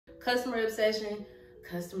Customer obsession,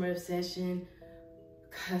 customer obsession,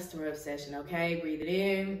 customer obsession, okay? Breathe it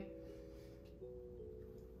in.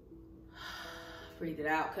 Breathe it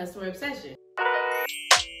out, customer obsession.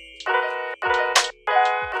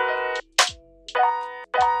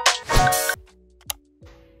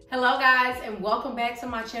 Hello guys, and welcome back to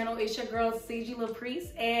my channel. It's your girl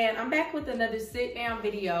Ciegi and I'm back with another sit down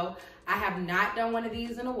video. I have not done one of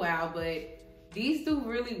these in a while, but these do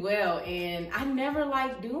really well, and I never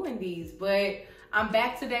like doing these, but I'm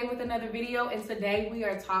back today with another video, and today we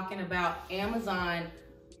are talking about Amazon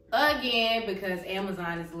again, because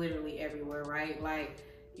Amazon is literally everywhere, right? Like,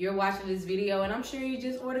 you're watching this video and I'm sure you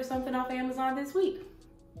just ordered something off Amazon this week.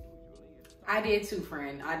 I did too,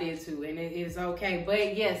 friend. I did too, and it is okay.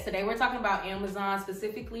 But yes, today we're talking about Amazon,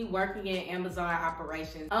 specifically working in Amazon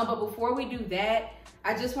operations. But before we do that,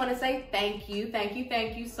 I just want to say thank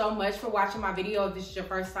you so much for watching my video. If this is your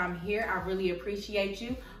first time here, I really appreciate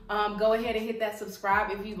you. Go ahead and hit that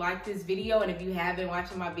subscribe if you like this video, and if you have been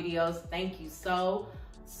watching my videos, thank you so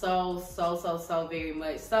very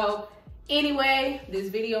much. So anyway, this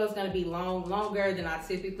video is going to be longer than I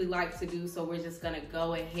typically like to do, so we're just going to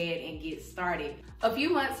go ahead and get started. A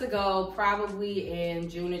few months ago, probably in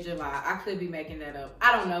June or July, I could be making that up,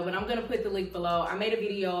 I don't know, but I'm going to put the link below. I made a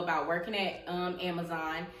video about working at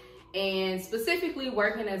Amazon, and specifically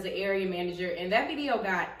working as an area manager, and that video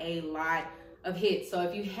got a lot of hits. So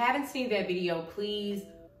if you haven't seen that video, please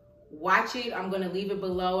watch it. I'm going to leave it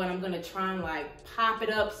below, and I'm going to try and like pop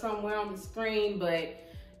it up somewhere on the screen, but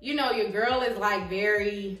you know, your girl is like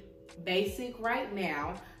very basic right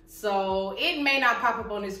now, so it may not pop up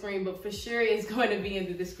on the screen, but for sure it's going to be in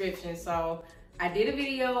the description. So I did a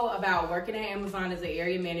video about working at Amazon as an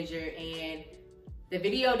area manager, and the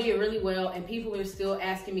video did really well, and people are still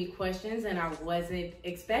asking me questions, and I wasn't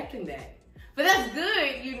expecting that. But that's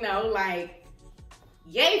good, you know, like,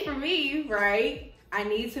 yay for me, right? I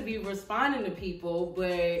need to be responding to people,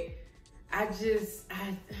 but I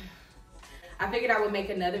figured I would make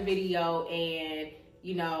another video and,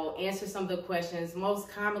 you know, answer some of the questions, most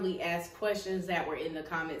commonly asked questions that were in the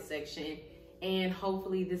comment section. And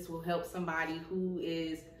hopefully this will help somebody who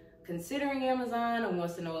is considering Amazon and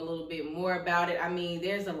wants to know a little bit more about it. I mean,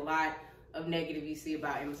 there's a lot of negative you see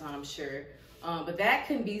about Amazon, I'm sure. But that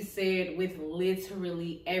can be said with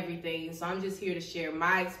literally everything. So I'm just here to share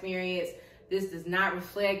my experience. This does not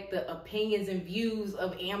reflect the opinions and views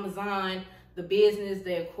of Amazon, the business,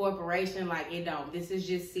 the corporation, like it don't. This is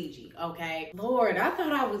just Ciegi, okay? Lord, I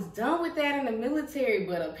thought I was done with that in the military,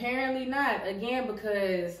 but apparently not. Again,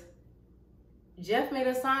 because Jeff made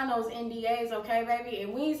us sign those NDAs, okay, baby?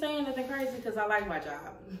 And we ain't saying nothing crazy because I like my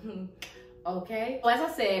job, okay? Well,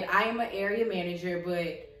 as I said, I am an area manager,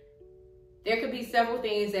 but there could be several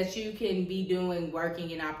things that you can be doing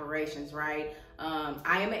working in operations, right?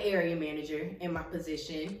 I am an area manager in my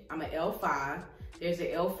position. I'm an L5. There's an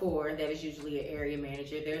L4 that is usually an area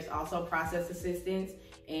manager. There's also process assistants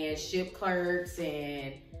and ship clerks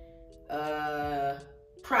and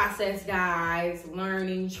process guys,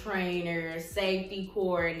 learning trainers, safety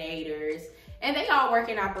coordinators, and they all work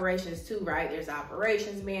in operations too, right? There's an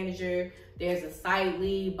operations manager, there's a site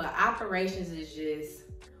lead, but operations is just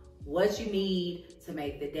what you need to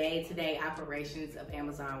make the day-to-day operations of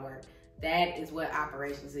Amazon work. That is what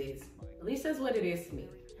operations is. At least that's what it is to me.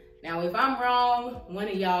 Now, if I'm wrong, one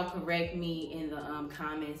of y'all correct me in the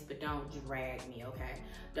comments, but don't drag me, okay?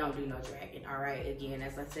 Don't do no dragging, all right? Again,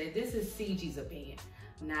 as I said, this is Ciegi's opinion,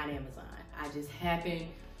 not Amazon. I just happen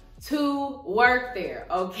to work there,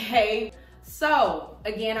 okay? So,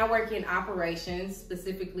 again, I work in operations.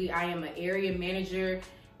 Specifically, I am an area manager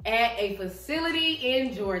at a facility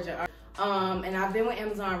in Georgia. And I've been with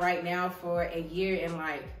Amazon right now for a year and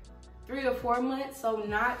like 3 or 4 months, so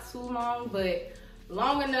not too long, but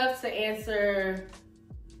long enough to answer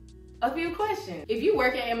a few questions. If you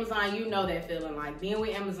work at Amazon, you know that feeling. Like, being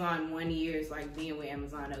with Amazon 1 year is like being with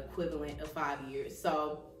Amazon the equivalent of 5 years.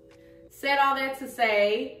 So, said all that to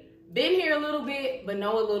say, been here a little bit, but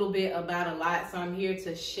know a little bit about a lot. So I'm here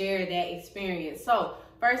to share that experience. So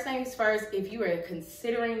first things first, if you are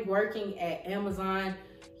considering working at Amazon,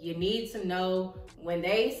 you need to know when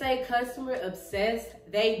they say customer obsessed,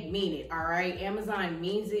 they mean it, all right? Amazon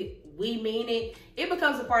means it. We mean it. It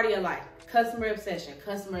becomes a part of your life. Customer obsession,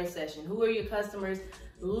 customer obsession. Who are your customers?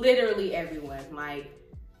 Literally everyone. Like,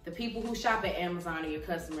 the people who shop at Amazon are your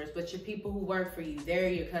customers, but your people who work for you, they're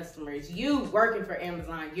your customers. You working for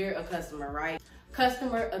Amazon, you're a customer, right?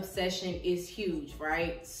 Customer obsession is huge,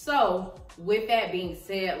 right? So with that being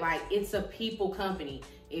said, like, it's a people company.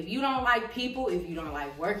 If you don't like people, if you don't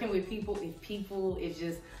like working with people, if people is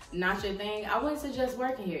just not your thing, I wouldn't suggest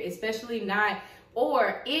working here, especially not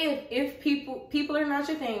Or if people are not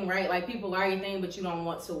your thing, right? Like people are your thing, but you don't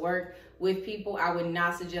want to work with people, I would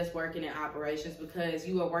not suggest working in operations, because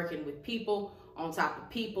you are working with people on top of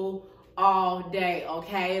people all day,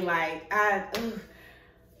 okay? Like I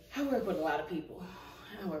work with a lot of people.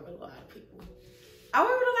 I work with a lot of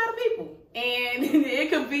people, and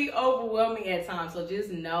it could be overwhelming at times. So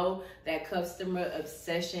just know that customer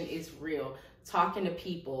obsession is real. Talking to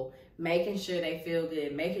people, making sure they feel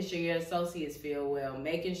good, making sure your associates feel well,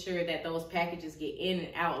 making sure that those packages get in and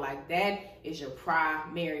out, like that is your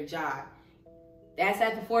primary job. That's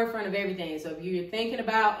at the forefront of everything. So if you're thinking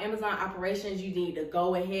about Amazon operations, you need to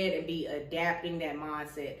go ahead and be adapting that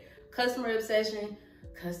mindset. Customer obsession,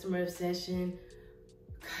 customer obsession,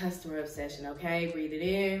 customer obsession, okay? Breathe it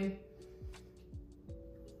in.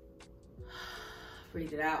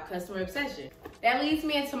 Breathe it out, customer obsession. That leads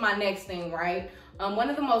me into my next thing, right? One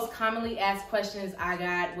of the most commonly asked questions I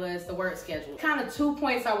got was the work schedule. Kind of 2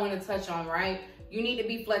 points I want to touch on, right? You need to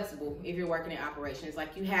be flexible if you're working in operations.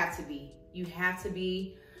 Like you have to be. You have to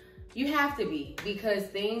be, because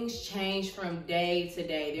things change from day to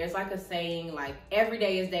day. There's like a saying, like every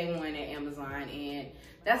day is day one at Amazon, and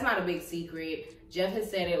that's not a big secret. Jeff has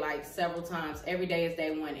said it like several times, every day is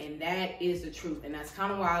day one, and that is the truth. And that's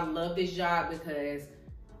kind of why I love this job, because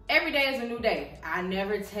every day is a new day. I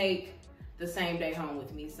never take the same day home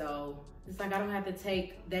with me. So it's like I don't have to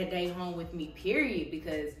take that day home with me, period,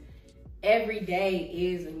 because every day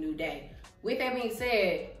is a new day. With that being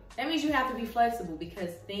said, that means you have to be flexible, because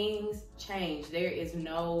things change. There is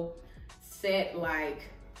no set, like,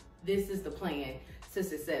 this is the plan to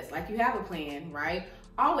success. Like, you have a plan, right?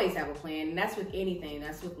 Always have a plan, and that's with anything.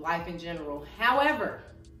 That's with life in general. However,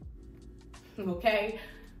 okay,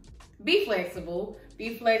 be flexible.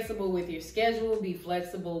 Be flexible with your schedule. Be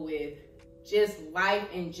flexible with just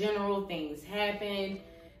life in general. Things happen.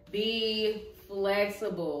 Be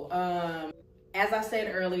flexible. As I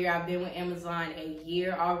said earlier, I've been with Amazon a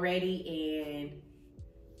year already, and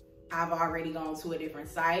I've already gone to a different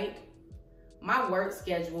site. My work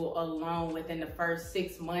schedule alone within the first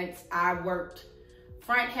 6 months, I worked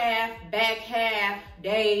front half, back half,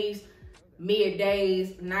 days,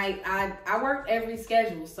 middays, night. I worked every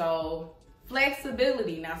schedule. So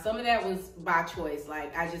flexibility. Now, some of that was by choice.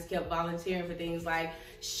 Like I just kept volunteering for things like,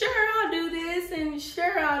 sure, I'll do this and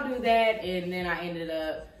sure, I'll do that. And then I ended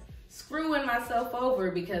up screwing myself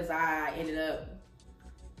over, because I ended up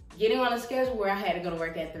getting on a schedule where I had to go to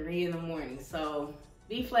work at 3 in the morning. So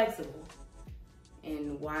be flexible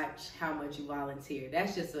and watch how much you volunteer.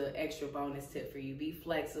 That's just an extra bonus tip for you. Be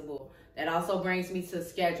flexible. That also brings me to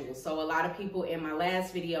schedule. So a lot of people in my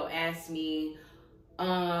last video asked me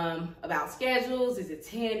about schedules. Is it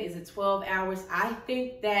 10? Is it 12 hours? I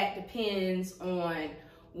think that depends on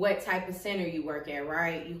what type of center you work at,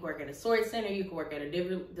 right? You can work at a sort center, you can work at a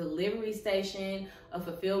delivery station, a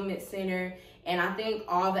fulfillment center, and I think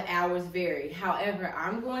all the hours vary. However,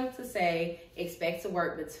 I'm going to say expect to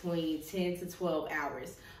work between 10 to 12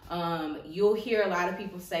 hours. You'll hear a lot of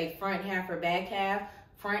people say front half or back half.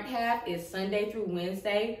 Front half is Sunday through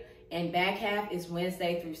Wednesday, and back half is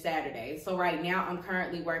Wednesday through Saturday. So right now I'm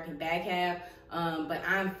currently working back half, but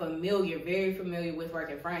I'm very familiar with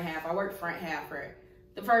working front half. I worked front half for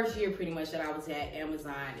the first year pretty much that I was at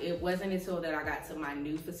Amazon. It wasn't until that I got to my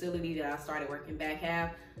new facility that I started working back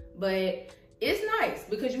half. But it's nice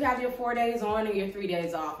because you have your 4 days on and your 3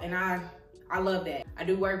 days off. And I love that. I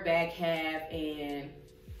do work back half, and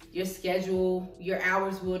your schedule, your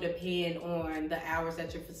hours will depend on the hours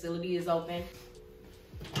that your facility is open.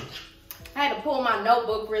 I had to pull my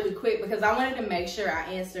notebook really quick because I wanted to make sure I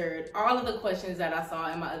answered all of the questions that I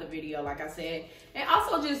saw in my other video, like I said, and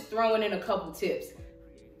also just throwing in a couple tips.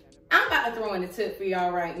 I'm about to throw in a tip for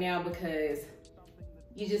y'all right now because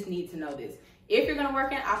you just need to know this. If you're gonna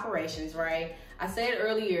work in operations, right? I said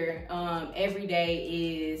earlier, every day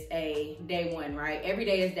is a day one, right? Every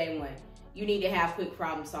day is day one. You need to have quick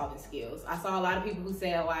problem solving skills. I saw a lot of people who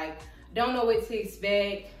said like, don't know what to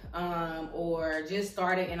expect, or just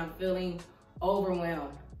started and I'm feeling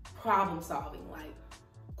overwhelmed. Problem solving, like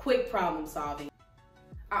quick problem solving.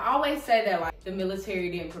 I always say that like the military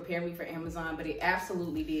didn't prepare me for Amazon, but it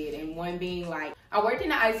absolutely did. And one being like, I worked in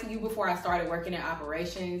the ICU before I started working in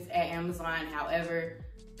operations at Amazon. However,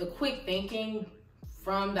 the quick thinking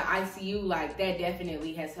from the ICU, like that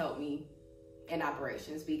definitely has helped me in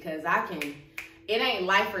operations because it ain't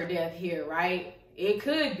life or death here, right? It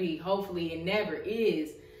could be, hopefully it never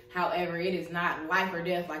is. However, it is not life or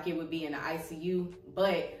death like it would be in the ICU,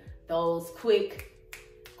 but those quick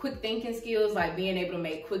thinking skills, like being able to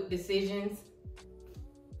make quick decisions,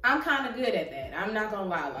 I'm kind of good at that. I'm not gonna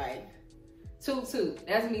lie, like Toot.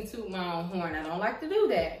 That's me tooting my own horn. I don't like to do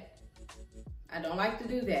that. I don't like to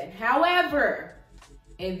do that. However,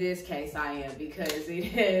 in this case, I am, because it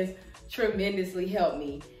has tremendously helped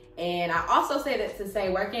me. And I also say that to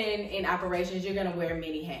say, working in operations, you're gonna wear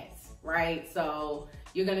many hats, right? So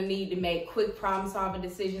you're gonna need to make quick problem-solving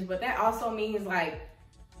decisions, but that also means like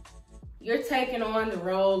you're taking on the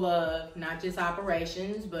role of not just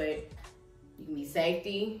operations, but you can be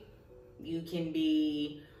safety, you can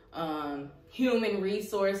be human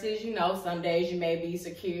resources. You know, some days you may be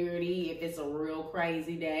security if it's a real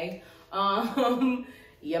crazy day.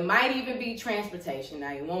 You might even be transportation.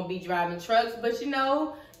 Now, you won't be driving trucks, but you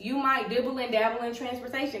know, you might dibble and dabble in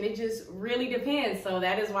transportation. It just really depends. So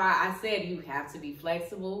that is why I said you have to be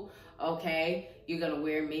flexible, okay? You're gonna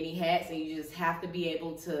wear many hats, and you just have to be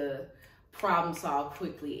able to problem solve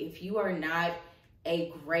quickly. If you are not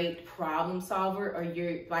a great problem solver, or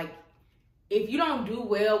you're like, if you don't do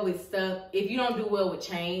well with stuff, if you don't do well with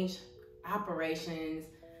change, operations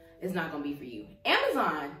is not gonna be for you.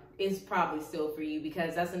 Amazon is probably still for you,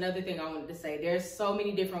 because that's another thing I wanted to say. There's so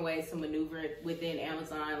many different ways to maneuver within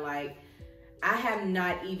Amazon. Like, I have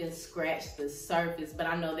not even scratched the surface, but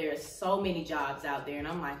I know there are so many jobs out there, and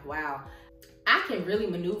I'm like, wow, I can really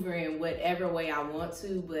maneuver in whatever way I want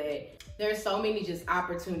to, but there's so many just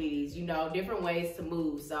opportunities, you know, different ways to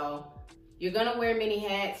move. So you're gonna wear many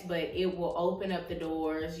hats, but it will open up the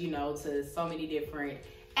doors, you know, to so many different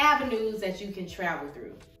avenues that you can travel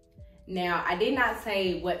through. Now, I did not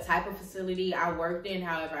say what type of facility I worked in.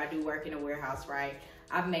 However, I do work in a warehouse, right?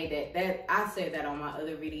 I've made that I said that on my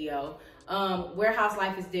other video. Warehouse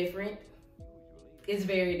life is different. It's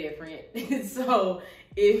very different. So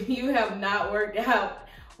if you have not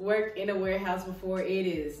worked in a warehouse before,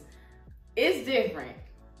 it's different.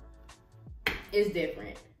 It's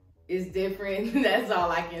different. It's different. That's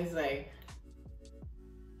all I can say.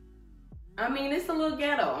 I mean, it's a little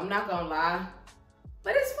ghetto, I'm not gonna lie.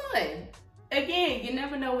 But it's fun. Again, you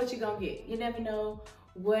never know what you're gonna get. You never know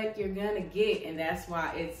what you're gonna get, and that's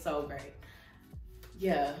why it's so great.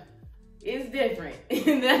 Yeah, it's different.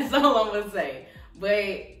 That's all I'm gonna say. But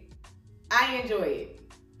I enjoy it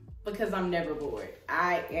because I'm never bored.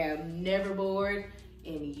 I am never bored,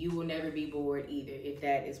 and you will never be bored either if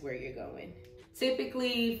that is where you're going.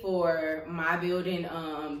 Typically for my building,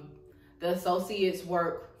 the associates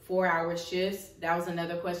work 4-hour shifts. That was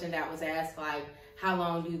another question that was asked, like, how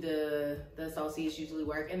long do the associates usually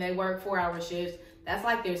work? And they work 4-hour shifts. That's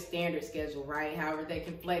like their standard schedule, right? However, they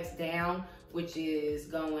can flex down, which is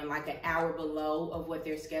going like an hour below of what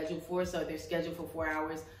they're scheduled for. So if they're scheduled for 4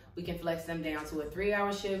 hours, we can flex them down to a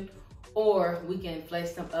 3-hour shift, or we can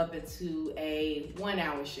flex them up into a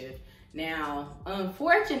 1-hour shift. Now,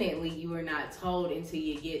 unfortunately, you are not told until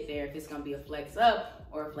you get there if it's gonna be a flex up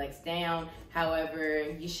or a flex down. However,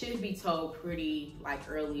 you should be told pretty like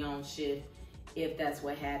early on shift if that's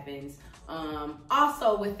what happens.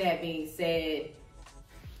 Also, with that being said,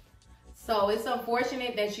 so it's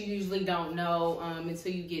unfortunate that you usually don't know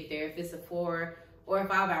until you get there if it's a 4 or a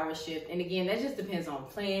 5-hour shift. And again, that just depends on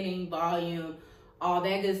planning, volume, all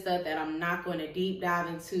that good stuff that I'm not going to deep dive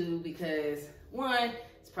into, because one,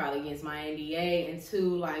 it's probably against my NDA, and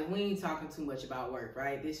two, like, we ain't talking too much about work,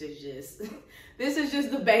 right? This is just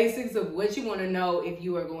the basics of what you want to know if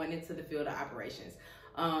you are going into the field of operations.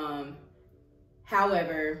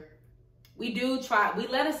 However, we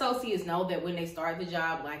let associates know that when they start the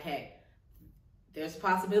job, like, hey, there's a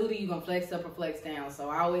possibility you're gonna flex up or flex down. So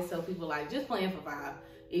I always tell people, like, just plan for 5.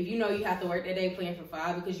 If you know you have to work that day, plan for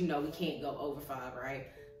 5, because you know we can't go over 5, right?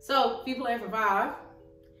 So if you plan for 5,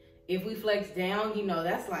 if we flex down, you know,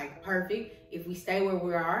 that's like perfect. If we stay where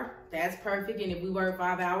we are, that's perfect. And if we work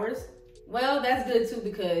 5 hours, well, that's good too,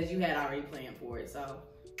 because you had already planned for it. So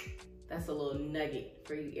that's a little nugget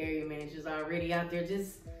for you area managers already out there.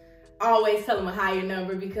 Just always tell them a higher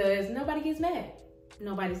number, because nobody gets mad.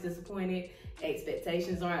 Nobody's disappointed.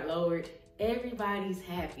 Expectations aren't lowered. Everybody's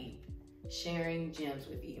happy sharing gems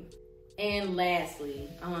with you. And lastly,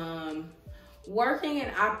 working in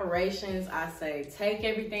operations, I say take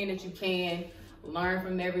everything that you can, learn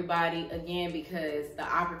from everybody, again, because the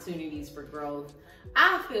opportunities for growth,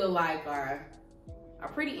 I feel like are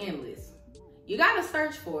pretty endless. You gotta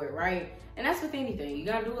search for it, right? And that's with anything. You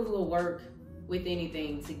gotta do a little work with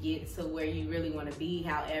anything to get to where you really wanna be.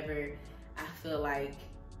 However, I feel like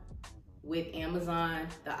with Amazon,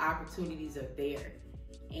 the opportunities are there.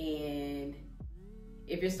 And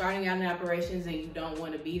if you're starting out in operations and you don't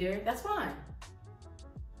want to be there, that's fine.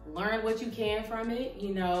 Learn what you can from it,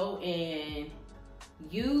 you know, and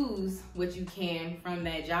use what you can from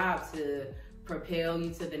that job to propel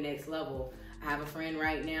you to the next level. I have a friend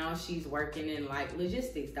right now, she's working in like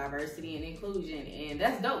logistics, diversity and inclusion, and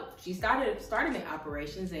that's dope. She started in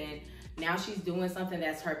operations, and now she's doing something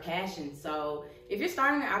that's her passion. So if you're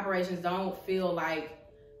starting in operations, don't feel like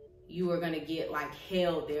you are gonna get like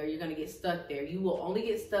held there. You're gonna get stuck there. You will only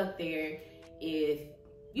get stuck there if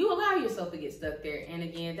you allow yourself to get stuck there. And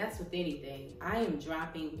again, that's with anything. I am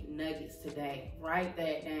dropping nuggets today. Write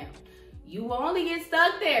that down. You will only get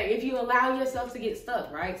stuck there if you allow yourself to get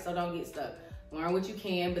stuck, right? So don't get stuck. Learn what you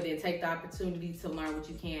can, but then take the opportunity to learn what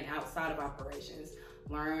you can outside of operations.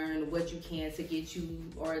 Learn what you can to get you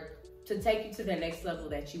or to take you to the next level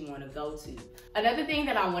that you want to go to. Another thing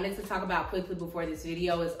that I wanted to talk about quickly before this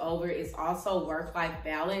video is over is also work-life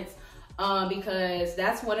balance. Because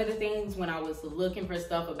that's one of the things when I was looking for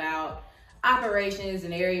stuff about operations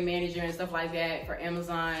and area manager and stuff like that for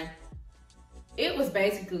Amazon, it was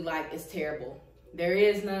basically like, it's terrible. There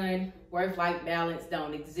is none. Work-life balance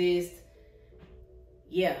don't exist.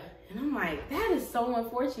 Yeah. And I'm like, that is so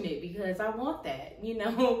unfortunate because I want that, you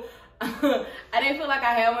know? I didn't feel like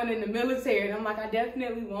I had one in the military, and I'm like, I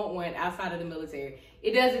definitely want one outside of the military.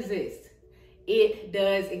 It does exist. It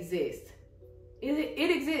does exist.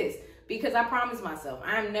 It exists because I promised myself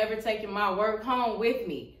I'm never taking my work home with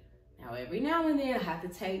me. Now, every now and then I have to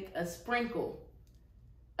take a sprinkle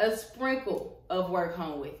of work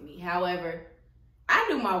home with me. However, I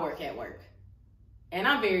do my work at work, and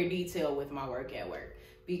I'm very detailed with my work at work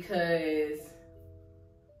because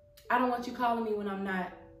I don't want you calling me when I'm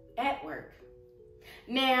not at work.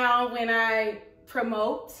 Now, when I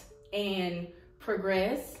promote and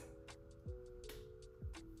progress,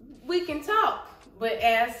 we can talk. But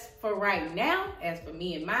as for right now, as for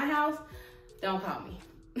me in my house, don't call me.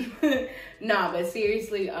 No, but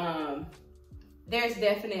seriously, there's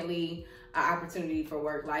definitely an opportunity for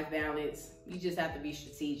work-life balance. You just have to be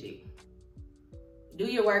strategic. Do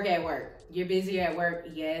your work at work. You're busy at work,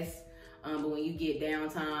 yes. But when you get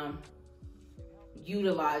downtime,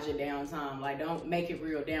 utilize your downtime. Like, don't make it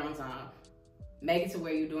real downtime. Make it to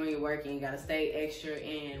where you're doing your work and you gotta stay extra.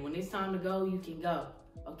 And when it's time to go, you can go,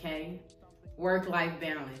 okay? Work-life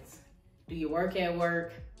balance. Do your work at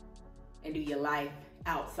work and do your life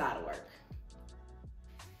outside of work.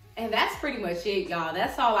 And that's pretty much it, y'all.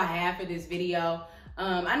 That's all I have for this video.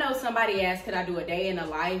 I know somebody asked, could I do a day in the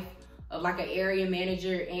life of like an area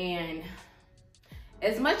manager? And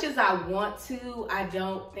as much as I want to, I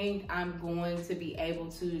don't think I'm going to be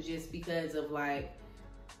able to, just because of like,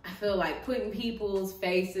 I feel like putting people's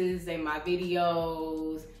faces in my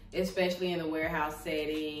videos, especially in the warehouse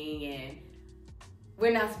setting, and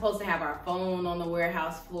we're not supposed to have our phone on the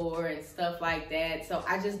warehouse floor and stuff like that. So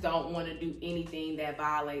I just don't want to do anything that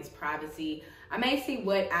violates privacy. I may see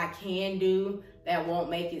what I can do that won't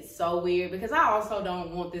make it so weird, because I also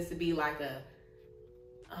don't want this to be like a,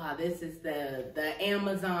 this is the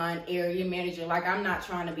Amazon area manager. Like, I'm not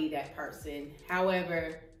trying to be that person.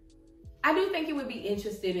 However, I do think it would be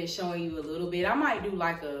interested in showing you a little bit. I might do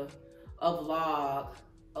like a vlog,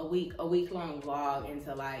 a week-long vlog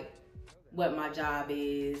into like what my job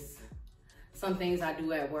is, some things I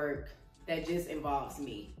do at work that just involves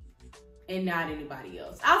me and not anybody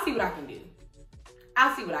else. I'll see what I can do.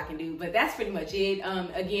 But that's pretty much it.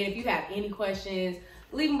 Again, if you have any questions,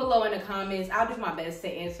 leave them below in the comments. I'll do my best to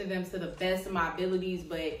answer them to the best of my abilities.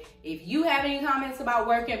 But if you have any comments about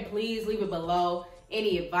working, please leave it below.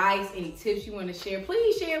 Any advice, any tips you want to share,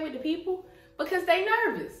 please share it with the people, because they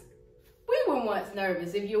nervous. We were once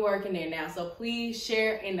nervous if you're working there now. So please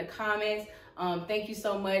share in the comments. Thank you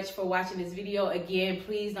so much for watching this video. Again,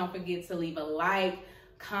 please don't forget to leave a like,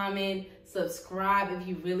 comment, subscribe if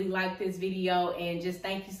you really like this video. And just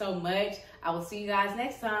thank you so much. I will see you guys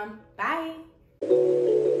next time. Bye.